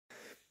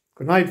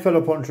Good night, fellow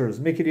punchers.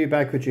 Mickey D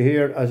back with you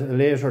here at a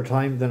later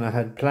time than I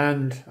had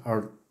planned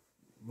or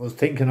was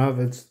thinking of.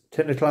 It's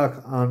 10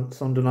 o'clock on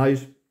Sunday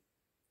night.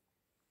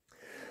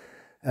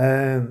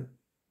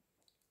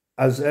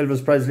 As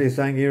Elvis Presley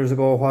sang years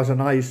ago, what a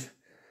night.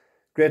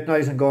 Great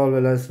night in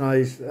Galway last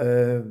night.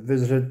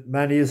 Visited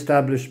many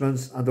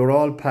establishments and they were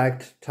all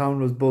packed.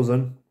 Town was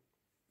buzzing.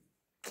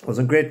 I was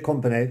in great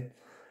company.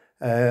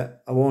 I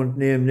won't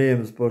name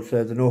names, but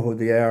they know who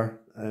they are.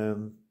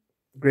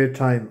 Great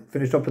time.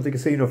 Finished up at the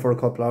casino for a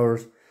couple of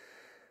hours.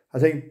 I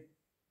think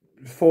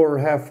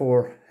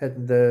 4:30,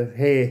 hitting the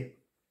hay.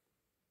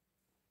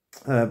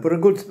 But in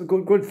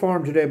good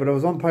form today. But I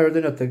was umpired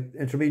in at the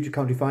intermediate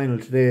county final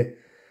today.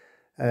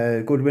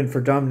 Good win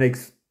for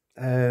Dominics.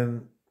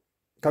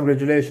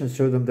 Congratulations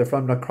to them. They're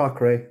from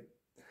Crockery.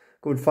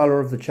 Good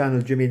follower of the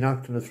channel. Jimmy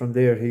Nocton is from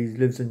there. He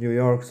lives in New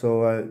York,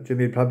 so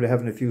Jimmy will probably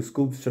having a few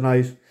scoops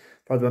tonight.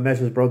 Probably met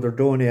his brother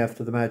Donny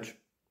after the match.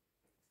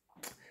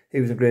 He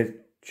was in great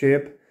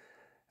shape.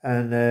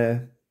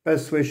 And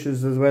best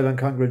wishes as well and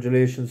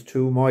congratulations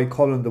to Moy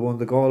Cullen, the won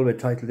the Galway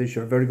title this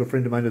year. A very good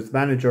friend of mine is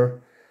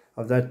manager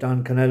of that,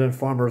 Don Connellan,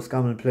 former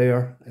Scammon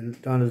player.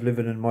 Don is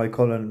living in Moy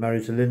Cullen,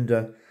 married to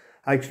Linda.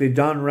 Actually,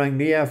 Don rang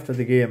me after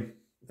the game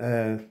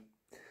to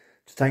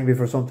thank me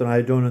for something I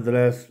had done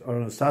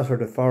on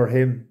Saturday for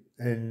him,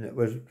 and it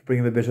was to bring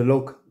him a bit of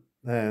luck.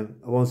 I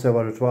won't say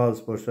what it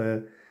was, but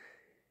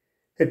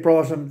it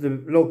brought him the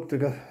luck.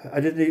 I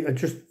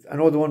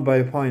know they won by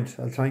a point.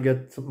 I'll try and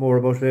get some more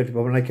about it later.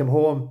 But when I came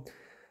home,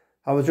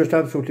 I was just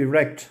absolutely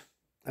wrecked.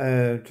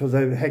 It was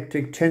a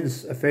hectic,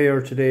 tense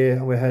affair today,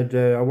 and we had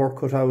our work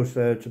cut out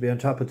to be on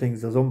top of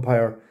things as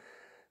umpire.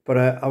 But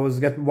I was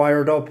getting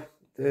wired up,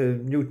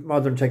 new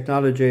modern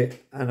technology,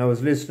 and I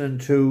was listening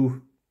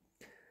to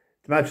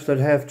the matches at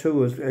half-2.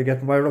 Was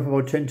getting wired up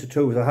about 10 to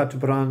 2. So I had to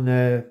put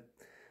on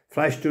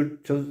flash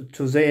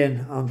to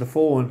Zane on the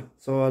phone.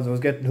 So as I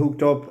was getting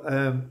hooked up,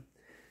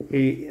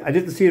 I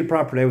didn't see it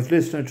properly. I was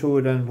listening to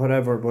it and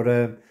whatever, but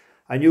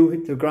I knew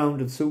hit the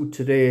ground at suit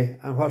today,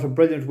 and what a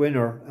brilliant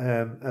winner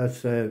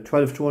at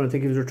 12 to 1. I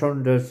think he was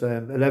returned at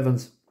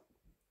 11s.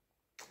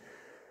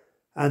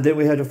 And then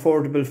we had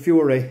Affordable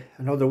Fury,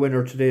 another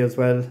winner today as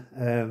well.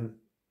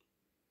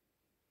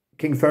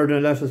 King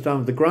Ferdinand let us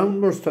down. The ground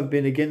must have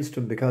been against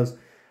him because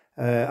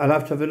I'll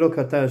have to have a look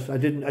at that.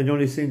 I'd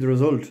only seen the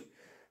result.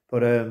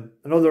 But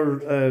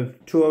another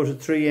 2 out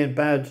of 3 ain't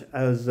bad,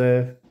 as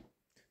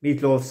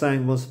Meatloaf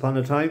sang Once Upon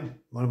a Time,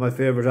 one of my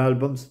favourite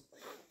albums.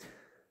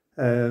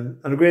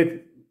 And a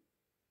great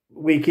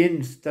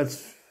weekend.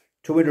 That's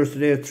 2 winners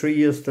today, 3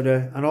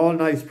 yesterday, and all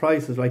nice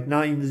prices, like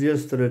 9s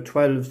yesterday,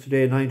 12s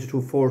today, 9 to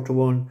 2, 4 to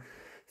 1,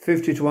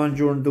 50 to 1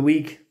 during the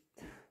week.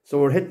 So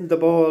we're hitting the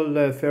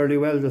ball fairly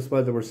well this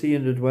weather. We're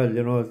seeing it well,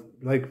 you know,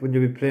 like when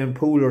you be playing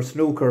pool or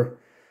snooker,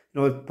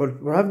 you know,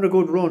 but we're having a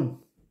good run.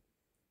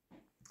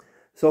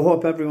 So I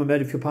hope everyone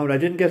made a few pounds. I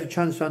didn't get a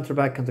chance to answer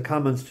back in the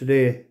comments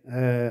today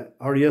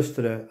or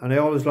yesterday, and I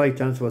always like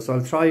to answer, so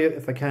I'll try it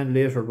if I can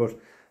later, but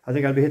I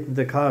think I'll be hitting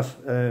the cot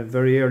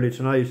very early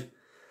tonight.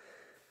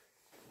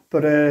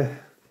 But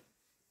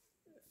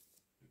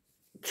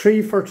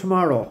 3 for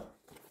tomorrow.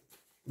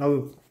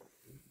 Now,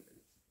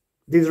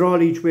 these are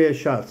all each way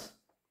shots.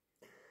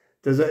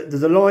 There's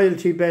a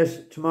loyalty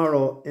bet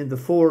tomorrow in the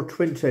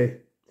 420,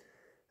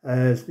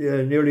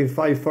 nearly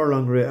 5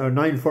 furlong race, or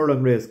 9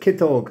 furlong race,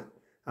 Ciotog.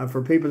 And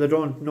for people that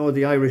don't know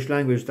the Irish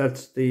language,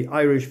 that's the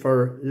Irish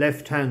for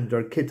left hand,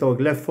 or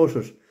Ciotog, left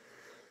footed.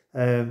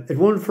 It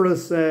won for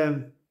us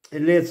in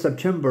late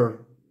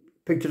September.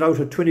 Picked it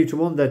out at 20 to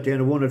 1 that day, and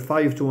it won at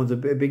 5 to 1. A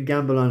big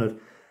gamble on it.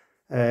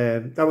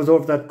 That was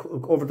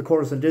over the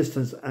course and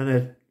distance, and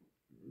it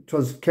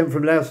came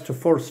from last to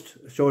first.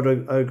 Showed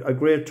a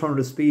great turn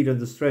of speed in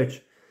the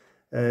stretch.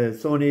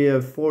 It's only a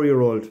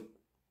 4-year-old,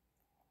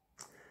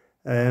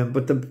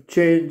 but the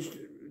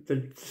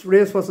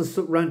race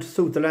wasn't ran to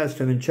suit the last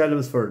time in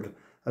Chelmsford,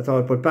 I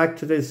thought. But back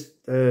to this,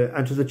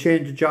 and to the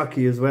change of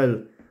jockey as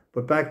well.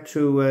 But back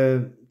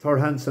to Thor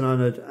Hansen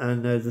on it,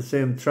 and the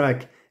same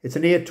track. It's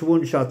an 8 to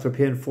 1 shot. They're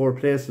paying 4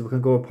 places. We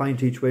can go a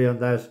pint each way on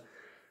that.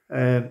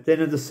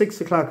 Then in the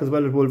 6 o'clock as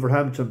well at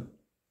Wolverhampton.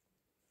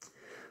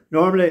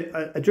 Normally,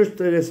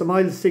 it's a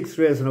mile 6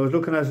 race, and I was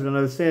looking at it and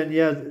I was saying,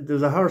 yeah,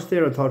 there's a horse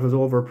there I thought was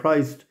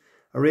overpriced.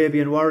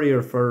 Arabian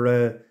Warrior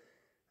for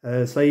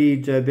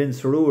Saeed bin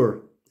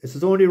Sarour. It's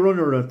his only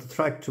runner at the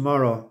track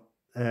tomorrow.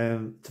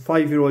 It's a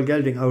 5-year-old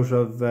gelding out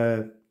of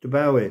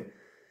Dubai.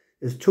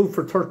 It's 2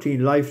 for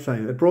 13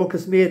 lifetime. It broke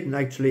his maiden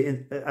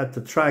actually at the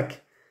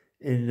track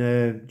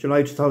in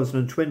July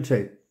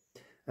 2020.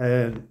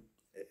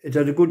 It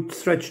had a good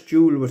stretched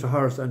duel with a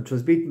horse, and it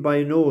was beaten by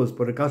a nose,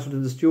 but it got it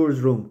in the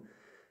steward's room.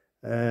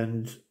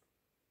 And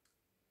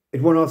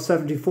it won off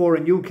 74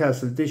 in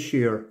Newcastle this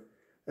year.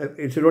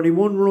 It had only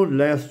 1 run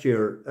last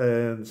year,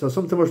 so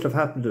something must have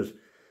happened to it.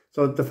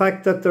 So the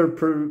fact that they're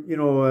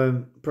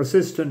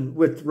persistent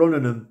with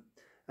running him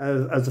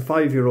as a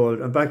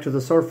 5-year-old, and back to the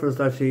surface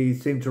that he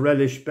seemed to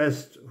relish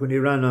best when he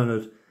ran on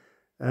it.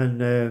 And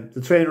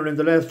the trainer in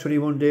the last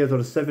 21 days out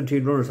of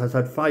 17 runners has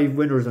had 5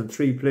 winners and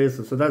 3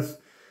 places. So that's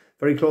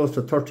very close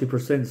to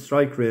 30%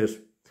 strike rate.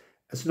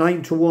 It's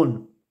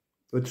 9-1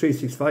 with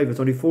 365. It's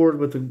only 4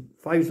 with the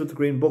 5s with the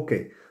green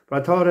bookie.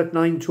 But I thought at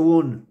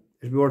 9-1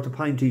 it'd be worth a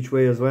pint each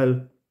way as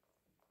well.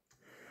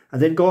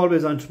 And then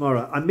Galway's on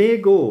tomorrow. I may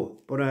go,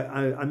 but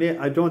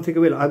I don't think I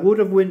will. I would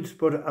have went,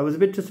 but I was a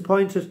bit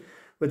disappointed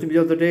with them the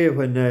other day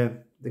when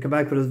they came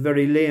back with this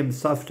very lame,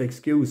 soft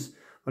excuse.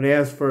 When I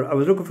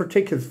was looking for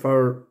tickets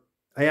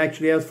I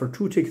actually asked for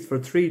 2 tickets for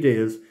 3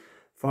 days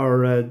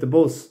for the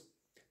bus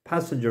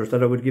passengers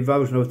that I would give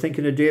out. And I was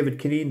thinking of David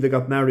Kineen that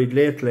got married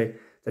lately,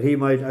 that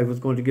I was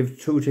going to give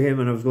 2 to him,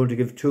 and I was going to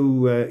give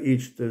 2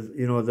 each,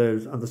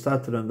 on the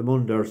Saturday and the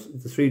Monday, or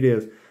the 3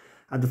 days.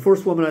 And the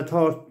first woman I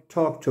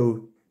talked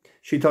to,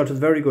 she thought it was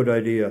a very good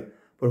idea.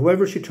 But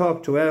whoever she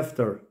talked to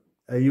after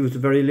used a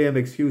very lame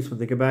excuse when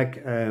they came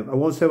back. I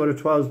won't say what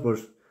it was, but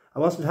I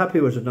wasn't happy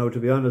with it now, to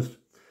be honest.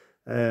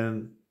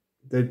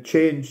 They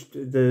came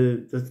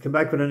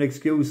back with an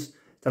excuse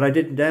that I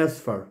didn't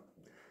ask for.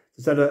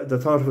 They said they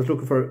thought I was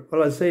looking for,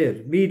 well, I'll say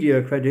it,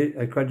 media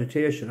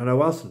accreditation, and I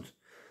wasn't.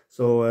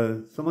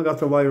 So someone got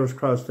their wires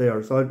crossed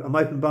there. So I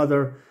mightn't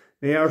bother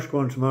my Irish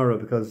going tomorrow,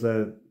 because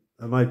I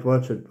might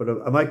watch it, but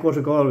I might go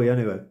to Galway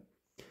anyway.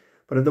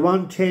 But at the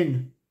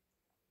 110,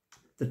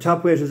 the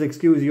top weight is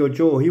Excusio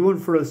Joe. He won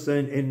for us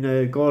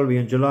in Galway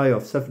in July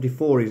of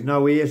 74. He's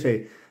now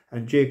 80,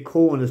 and Jake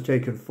Cohen has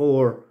taken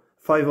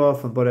 5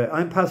 off him. But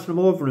I'm passing him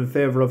over in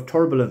favour of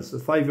Turbulence, a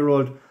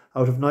 5-year-old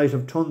out of Night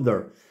of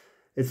Thunder.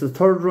 It's his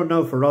 3rd run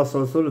now for Ross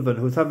O'Sullivan,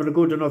 who's having a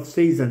good enough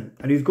season.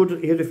 And he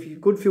had a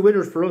good few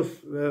winners for us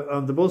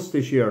on the bus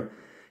this year.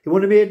 He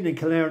won a maiden in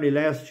Killarney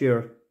last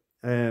year,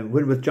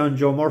 win with John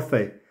Joe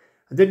Murphy.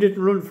 And then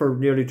didn't run for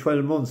nearly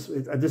 12 months.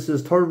 And this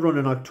is his 3rd run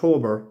in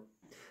October.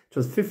 It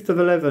was 5th of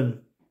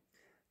 11.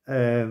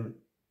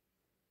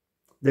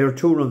 They were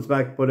 2 runs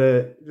back. But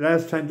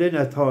last time then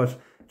I thought,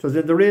 it was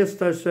in the race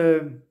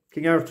that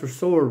King Arthur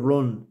Sword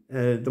run,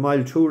 the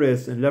Mile 2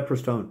 race in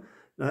Leopardstown.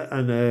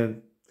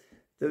 And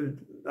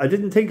I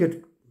didn't think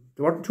they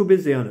weren't too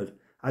busy on it.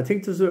 I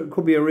think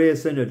could be a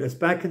race in it. It's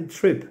back in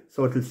Trip,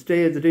 so it'll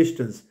stay the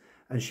distance.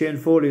 And Shane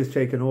Foley has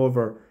taken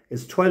over.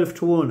 It's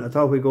 12-1. I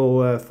thought we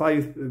go a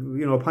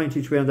pint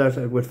each way on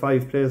that with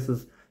 5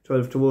 places,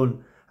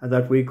 12-1. And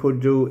that we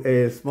could do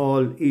a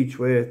small each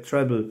way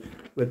treble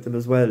with them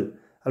as well.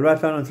 I'll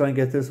rattle on and try and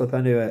get this up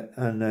anyway.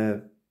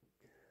 And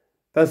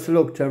best of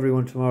luck to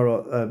everyone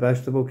tomorrow. Bash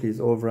the bookies,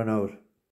 over and out.